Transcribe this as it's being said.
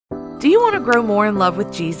Do you want to grow more in love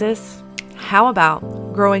with Jesus? How about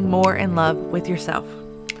growing more in love with yourself?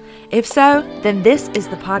 If so, then this is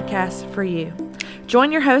the podcast for you.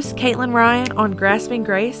 Join your host, Caitlin Ryan, on Grasping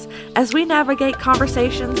Grace as we navigate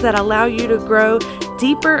conversations that allow you to grow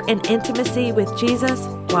deeper in intimacy with Jesus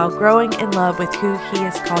while growing in love with who He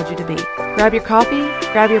has called you to be. Grab your coffee,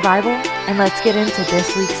 grab your Bible, and let's get into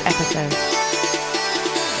this week's episode.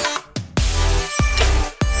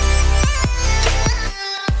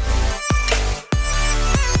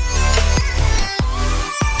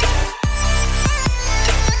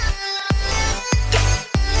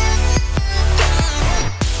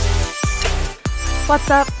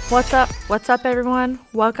 What's up, everyone?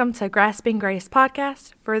 Welcome to Grasping Grace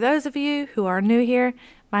Podcast. For those of you who are new here,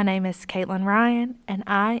 my name is Caitlin Ryan, and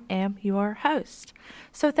I am your host.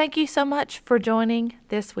 So thank you so much for joining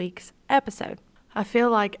this week's episode. I feel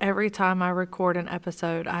like every time I record an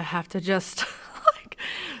episode, I have to just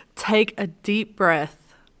take a deep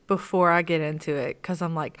breath before I get into it, because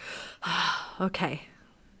I'm like, okay,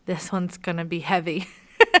 this one's going to be heavy.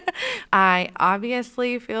 I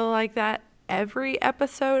obviously feel like that every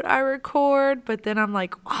episode I record, but then I'm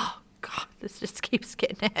like, oh God, this just keeps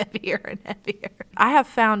getting heavier and heavier. I have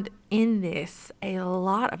found in this a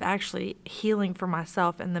lot of actually healing for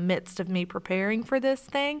myself in the midst of me preparing for this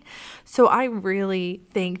thing. So I really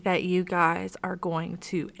think that you guys are going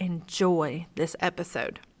to enjoy this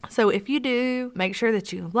episode. So if you do, make sure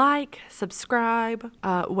that you like, subscribe,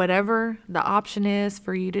 whatever the option is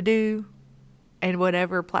for you to do. And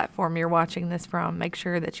whatever platform you're watching this from, make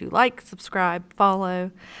sure that you like, subscribe, follow,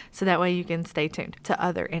 so that way you can stay tuned to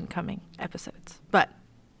other incoming episodes. But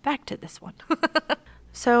back to this one.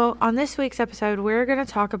 So on this week's episode, we're going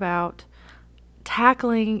to talk about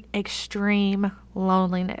tackling extreme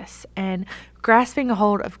loneliness and grasping a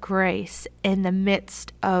hold of grace in the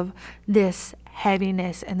midst of this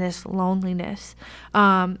heaviness and this loneliness.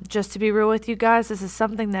 Just to be real with you guys, this is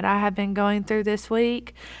something that I have been going through this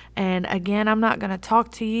week. And again, I'm not going to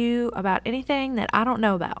talk to you about anything that I don't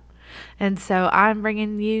know about. And so I'm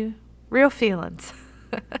bringing you real feelings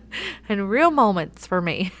and real moments for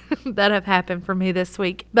me that have happened for me this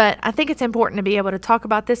week. But I think it's important to be able to talk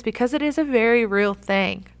about this because it is a very real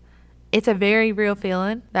thing. It's a very real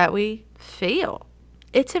feeling that we feel.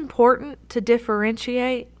 It's important to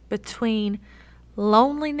differentiate between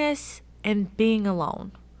loneliness and being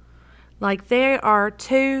alone. Like, there are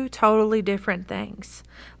two totally different things.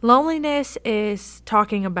 Loneliness is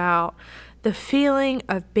talking about the feeling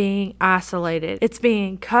of being isolated. It's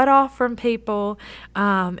being cut off from people.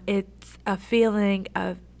 It's a feeling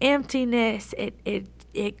of emptiness.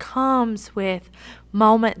 It comes with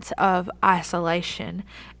moments of isolation.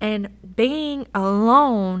 And being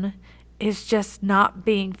alone is just not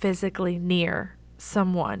being physically near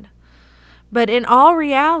someone. But in all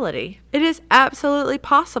reality, it is absolutely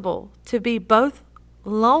possible to be both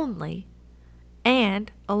lonely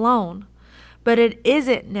and alone. But it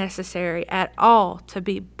isn't necessary at all to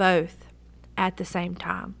be both at the same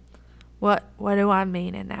time. What do I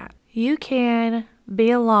mean in that? You can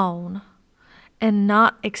be alone and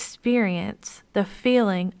not experience the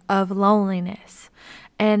feeling of loneliness.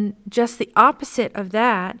 And just the opposite of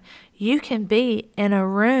that, you can be in a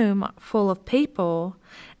room full of people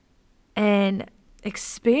and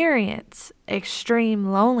experience extreme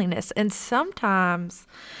loneliness. And sometimes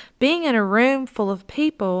being in a room full of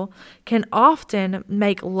people can often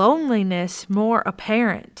make loneliness more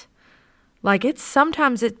apparent.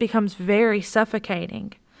 Sometimes it becomes very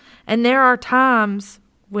suffocating. And there are times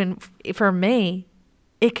when, for me,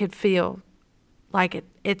 it could feel like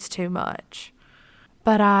it's too much.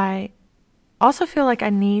 But I also feel like I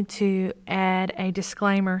need to add a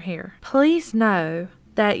disclaimer here. Please know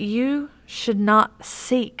that you should not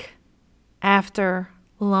seek after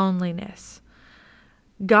loneliness.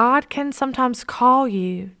 God can sometimes call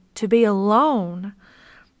you to be alone,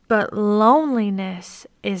 but loneliness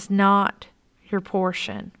is not your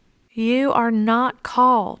portion. You are not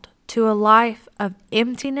called to a life of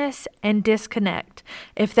emptiness and disconnect.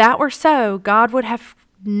 If that were so, God would have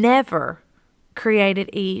never created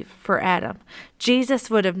Eve for Adam. Jesus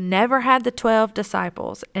would have never had the 12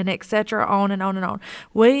 disciples, and etc., on and on and on.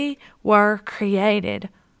 We were created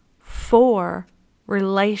for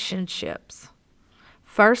relationships.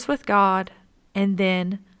 First with God and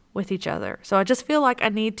then with each other. So I just feel like I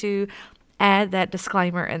need to add that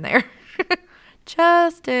disclaimer in there.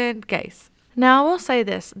 Just in case. Now I will say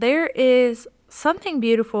this. There is something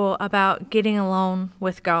beautiful about getting alone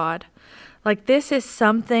with God. Like, this is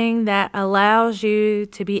something that allows you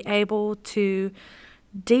to be able to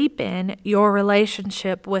deepen your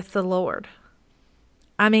relationship with the Lord.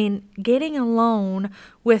 I mean, getting alone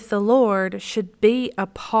with the Lord should be a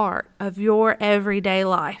part of your everyday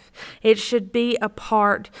life. It should be a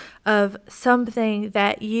part of something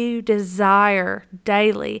that you desire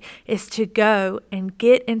daily, is to go and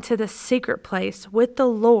get into the secret place with the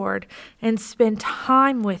Lord and spend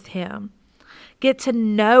time with Him. Get to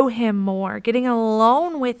know Him more. Getting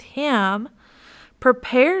alone with Him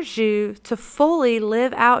prepares you to fully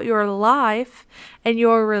live out your life and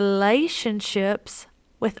your relationships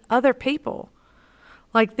with other people.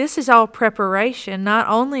 Like, this is all preparation. Not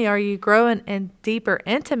only are you growing in deeper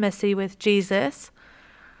intimacy with Jesus,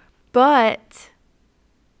 but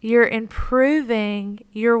you're improving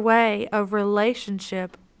your way of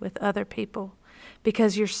relationship with other people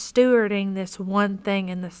because you're stewarding this one thing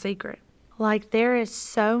in the secret. Like, there is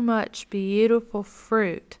so much beautiful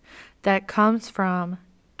fruit that comes from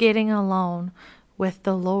getting alone with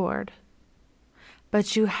the Lord.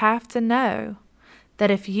 But you have to know that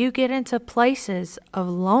if you get into places of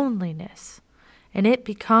loneliness and it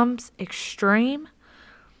becomes extreme,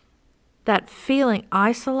 that feeling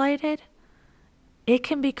isolated, it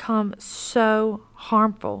can become so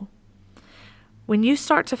harmful. When you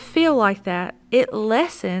start to feel like that, it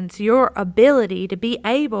lessens your ability to be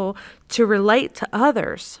able to relate to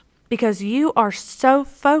others because you are so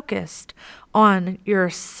focused on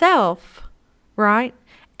yourself, right?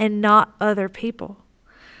 And not other people.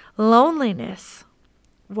 Loneliness,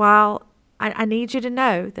 while I need you to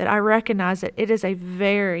know that I recognize that it is a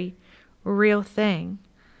very real thing.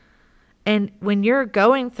 And when you're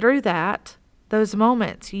going through those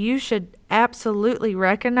moments, you should absolutely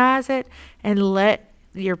recognize it and let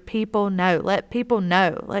your people know. Let people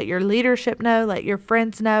know. Let your leadership know. Let your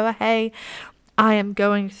friends know, hey, I am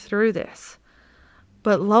going through this.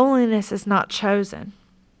 But loneliness is not chosen.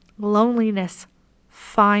 Loneliness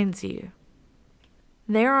finds you.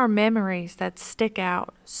 There are memories that stick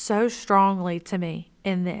out so strongly to me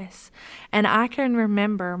in this. And I can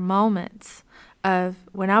remember moments of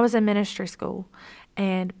when I was in ministry school,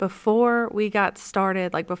 and before we got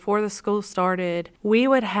started, like before the school started, we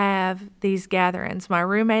would have these gatherings. My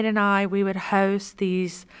roommate and I, we would host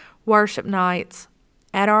these worship nights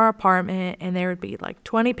at our apartment, and there would be like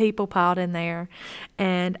 20 people piled in there.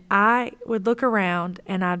 And I would look around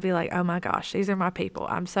and I'd be like, oh my gosh, these are my people.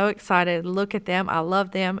 I'm so excited. Look at them. I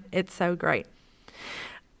love them. It's so great.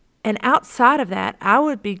 And outside of that, I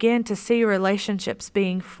would begin to see relationships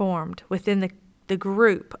being formed within the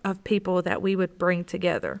group of people that we would bring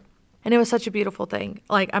together. And it was such a beautiful thing.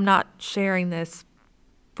 Like, I'm not sharing this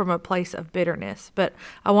from a place of bitterness, but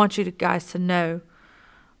I want you guys to know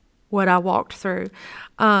what I walked through.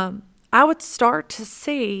 I would start to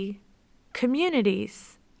see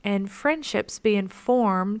communities and friendships being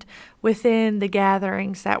formed within the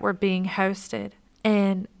gatherings that were being hosted.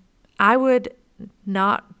 And I would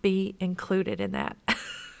not be included in that.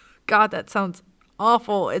 God, that sounds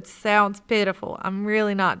awful. It sounds pitiful. I'm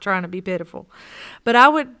really not trying to be pitiful. But I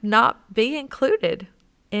would not be included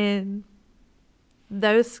in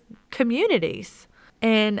those communities.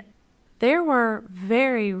 And there were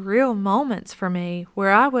very real moments for me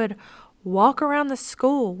where I would walk around the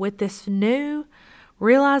school with this new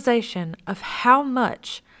realization of how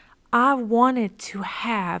much I wanted to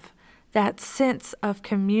have that sense of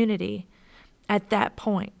community at that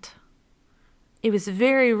point. It was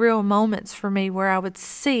very real moments for me where I would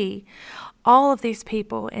see all of these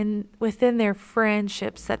people and within their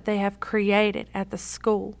friendships that they have created at the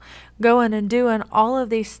school, going and doing all of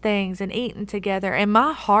these things and eating together. And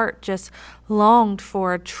my heart just longed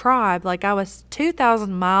for a tribe. Like, I was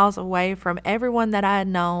 2,000 miles away from everyone that I had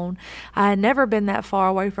known. I had never been that far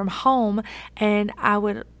away from home. And I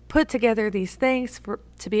would put together these things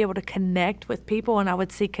to be able to connect with people. And I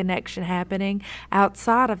would see connection happening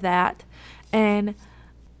outside of that. And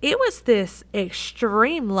it was this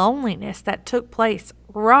extreme loneliness that took place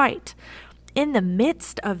right in the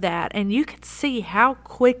midst of that. And you could see how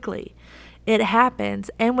quickly it happens.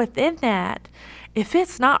 And within that, if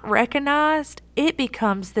it's not recognized, it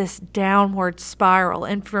becomes this downward spiral.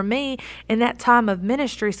 And for me, in that time of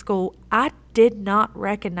ministry school, I did not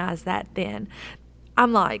recognize that then.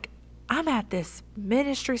 I'm like, I'm at this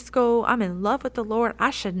ministry school. I'm in love with the Lord. I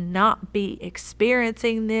should not be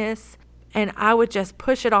experiencing this. And I would just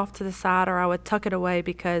push it off to the side, or I would tuck it away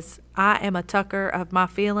because I am a tucker of my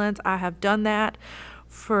feelings. I have done that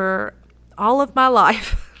for all of my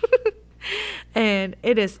life. And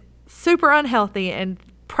it is super unhealthy. And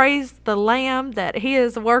praise the Lamb that He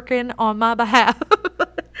is working on my behalf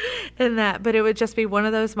in that. But it would just be one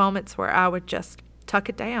of those moments where I would just tuck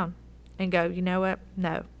it down and go, you know what?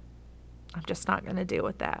 No, I'm just not going to deal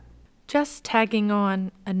with that. Just tagging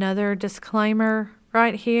on another disclaimer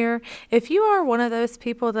right here. If you are one of those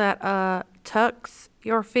people that tucks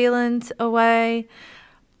your feelings away,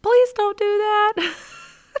 please don't do that.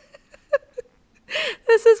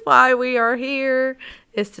 This is why we are here,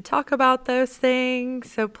 is to talk about those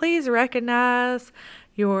things. So please recognize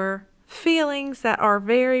your feelings that are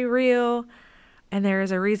very real. And there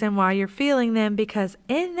is a reason why you're feeling them, because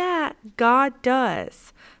in that, God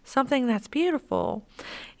does something that's beautiful.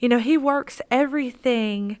 He works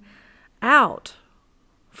everything out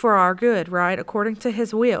for our good, right? According to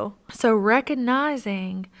his will. So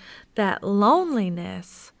recognizing that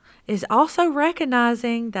loneliness is also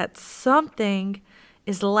recognizing that something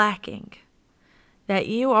is lacking, that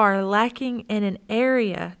you are lacking in an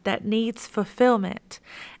area that needs fulfillment,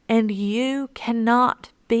 and you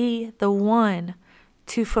cannot be the one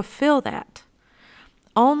to fulfill that.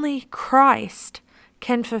 Only Christ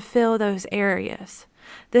can fulfill those areas.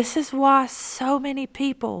 This is why so many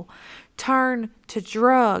people turn to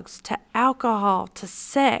drugs, to alcohol, to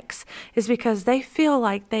sex, is because they feel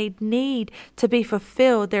like they need to be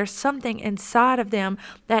fulfilled. There's something inside of them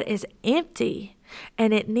that is empty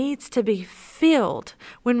and it needs to be filled,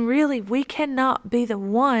 when really we cannot be the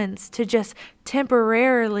ones to just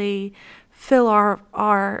temporarily fill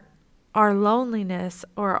our loneliness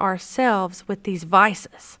or ourselves with these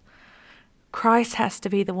vices. Christ has to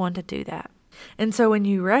be the one to do that. And so when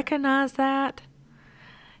you recognize that,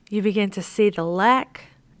 you begin to see the lack,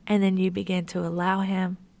 and then you begin to allow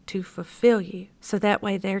him to fulfill you. So that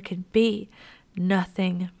way there can be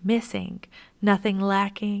nothing missing, nothing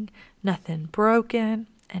lacking, nothing broken,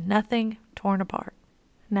 and nothing torn apart.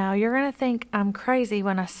 Now you're going to think I'm crazy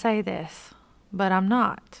when I say this, but I'm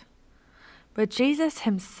not. But Jesus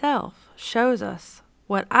himself shows us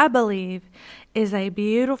what I believe is a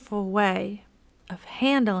beautiful way of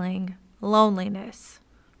handling loneliness.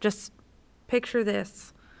 Just picture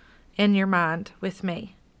this in your mind with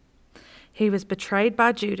me. He was betrayed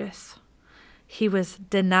by Judas. He was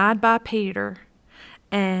denied by Peter.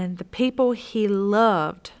 And the people he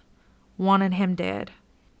loved wanted him dead.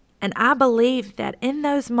 And I believe that in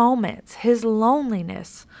those moments, his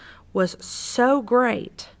loneliness was so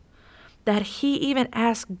great that he even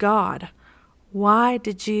asked God, "Why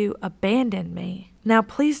did you abandon me?" Now,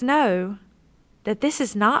 please know that this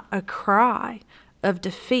is not a cry of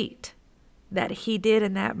defeat that he did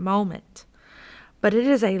in that moment, but it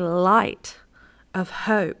is a light of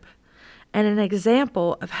hope and an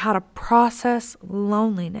example of how to process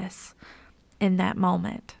loneliness in that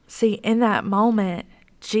moment. See, in that moment,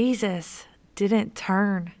 Jesus didn't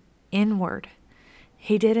turn inward.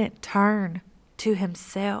 He didn't turn to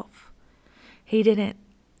himself. He didn't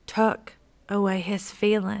tuck away his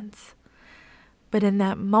feelings. But in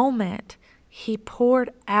that moment, he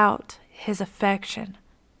poured out his affection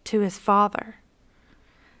to his Father.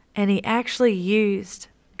 And he actually used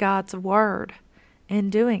God's word in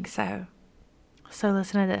doing so. So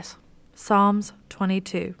listen to this. Psalms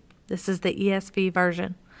 22. This is the ESV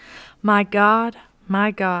version. My God,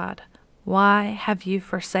 why have you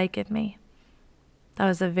forsaken me?" That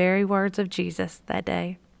was the very words of Jesus that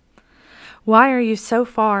day. "Why are you so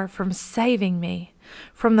far from saving me?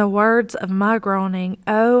 From the words of my groaning,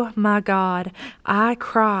 oh my God, I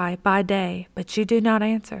cry by day, but you do not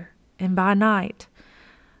answer, and by night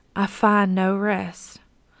I find no rest.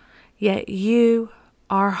 Yet you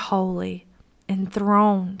are holy,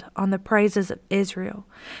 enthroned on the praises of Israel.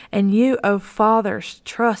 And you, O fathers,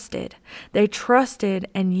 trusted. They trusted,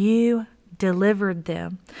 and you delivered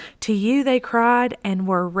them. To you they cried and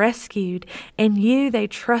were rescued. In you they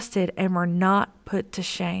trusted and were not put to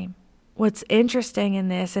shame." What's interesting in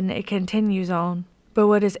this, and it continues on, but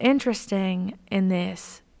what is interesting in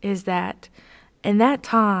this is that in that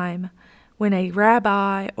time, when a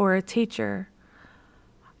rabbi or a teacher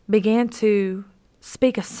began to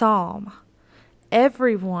speak a psalm,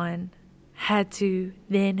 everyone had to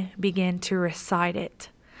then begin to recite it.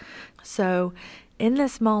 So in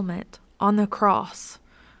this moment on the cross,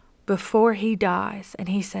 before he dies, and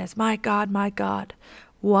he says, my God,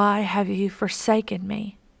 why have you forsaken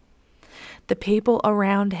me?" The people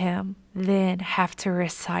around him then have to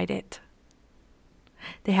recite it.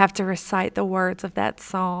 They have to recite the words of that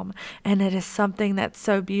psalm. And it is something that's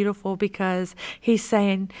so beautiful, because he's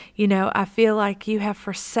saying, I feel like you have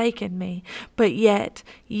forsaken me, but yet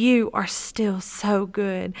you are still so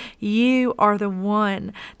good. You are the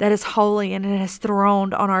one that is holy and is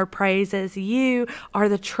throned on our praises. You are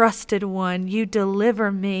the trusted one. You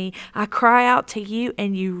deliver me. I cry out to you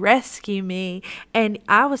and you rescue me. And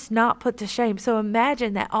I was not put to shame. So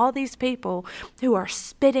imagine that all these people who are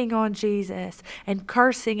spitting on Jesus and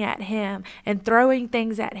cursing at him and throwing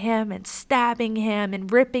things at him and stabbing him and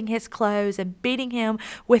ripping his clothes and beating him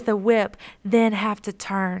with a whip, then have to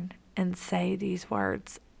turn and say these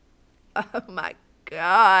words. Oh my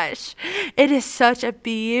gosh. It is such a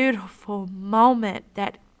beautiful moment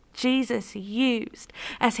that Jesus used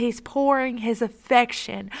as he's pouring his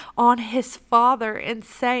affection on his Father and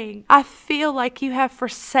saying, I feel like you have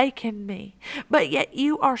forsaken me, but yet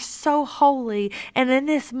you are so holy. And in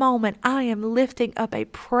this moment, I am lifting up a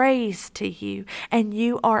praise to you, and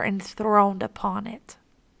you are enthroned upon it.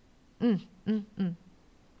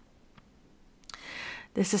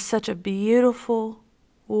 This is such a beautiful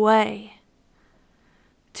way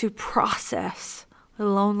to process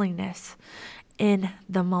loneliness in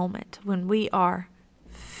the moment when we are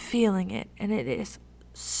feeling it, and it is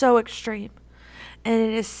so extreme and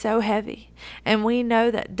it is so heavy. And we know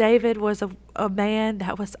that David was a man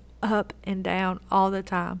that was up and down all the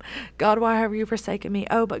time. God, why have you forsaken me?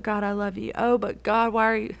 Oh, but God, I love you. Oh, but God,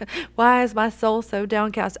 why is my soul so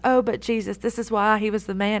downcast? Oh, but Jesus, this is why he was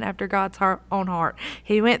the man after God's own heart.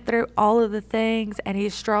 He went through all of the things, and he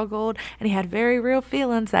struggled, and he had very real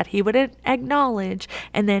feelings that he would acknowledge,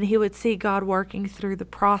 and then he would see God working through the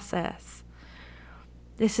process.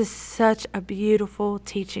 This is such a beautiful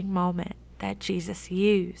teaching moment that Jesus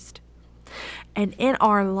used. And in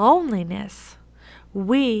our loneliness,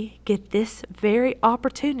 we get this very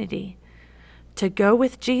opportunity to go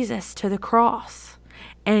with Jesus to the cross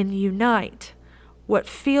and unite what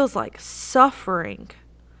feels like suffering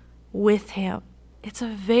with him. It's a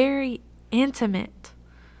very intimate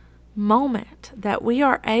moment that we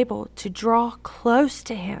are able to draw close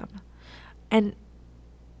to him, and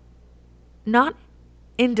not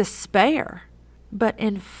in despair, but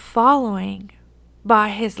in following by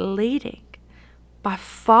his leading, by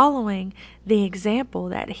following the example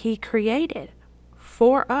that he created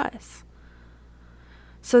for us,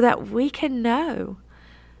 so that we can know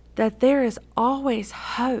that there is always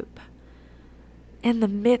hope in the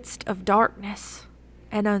midst of darkness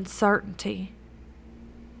and uncertainty.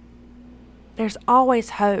 There's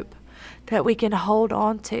always hope that we can hold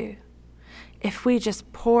on to if we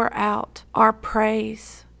just pour out our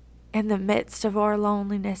praise in the midst of our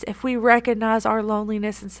loneliness. If we recognize our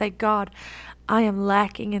loneliness and say, God, I am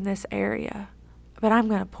lacking in this area, but I'm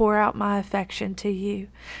going to pour out my affection to you,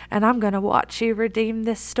 and I'm going to watch you redeem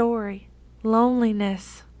this story.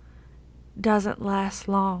 Loneliness doesn't last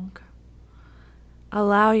long.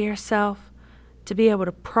 Allow yourself to be able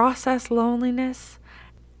to process loneliness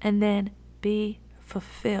and then be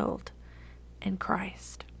fulfilled in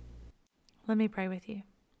Christ. Let me pray with you.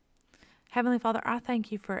 Heavenly Father, I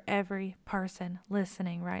thank you for every person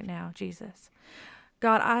listening right now, Jesus.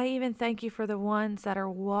 God, I even thank you for the ones that are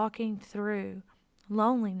walking through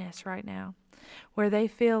loneliness right now, where they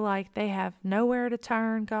feel like they have nowhere to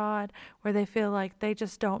turn, God, where they feel like they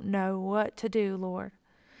just don't know what to do, Lord.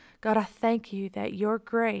 God, I thank you that your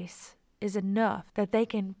grace is enough that they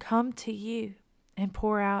can come to you and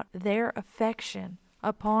pour out their affection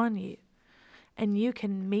upon you, and you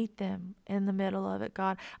can meet them in the middle of it,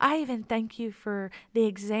 God. I even thank you for the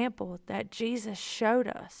example that Jesus showed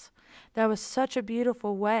us. That was such a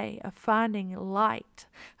beautiful way of finding light,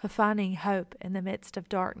 of finding hope in the midst of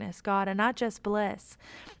darkness, God. And I just bless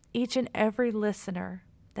each and every listener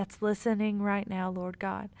that's listening right now, Lord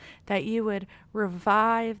God, that you would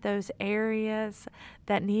revive those areas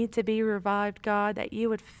that need to be revived, God, that you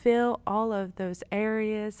would fill all of those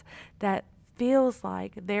areas that feels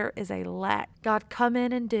like there is a lack. God, come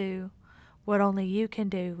in and do what only you can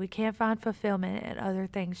do. We can't find fulfillment in other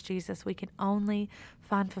things, Jesus. We can only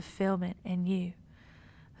find fulfillment in you.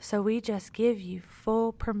 So we just give you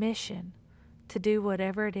full permission to do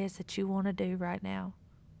whatever it is that you want to do right now.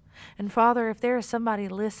 And Father, if there is somebody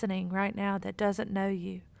listening right now that doesn't know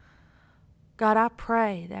you, God, I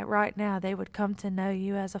pray that right now they would come to know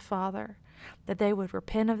you as a Father, that they would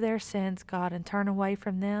repent of their sins, God, and turn away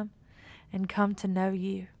from them and come to know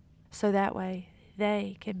you, so that way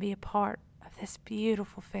they can be a part of this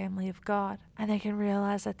beautiful family of God, and they can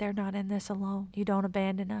realize that they're not in this alone. You don't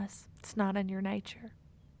abandon us. It's not in your nature,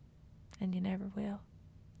 and you never will.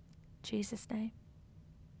 In Jesus' name,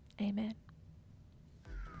 amen.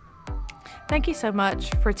 Thank you so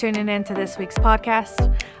much for tuning in to this week's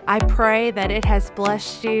podcast. I pray that it has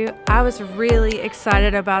blessed you. I was really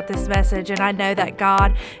excited about this message, and I know that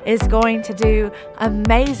God is going to do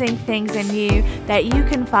amazing things in you, that you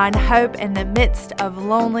can find hope in the midst of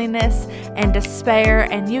loneliness and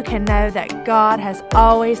despair, and you can know that God has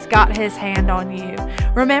always got his hand on you.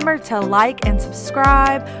 Remember to like and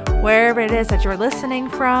subscribe wherever it is that you're listening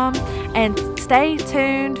from, and stay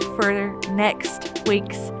tuned for next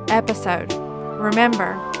week's episode.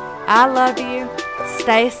 remember, I love you,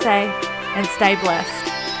 stay safe, and stay blessed.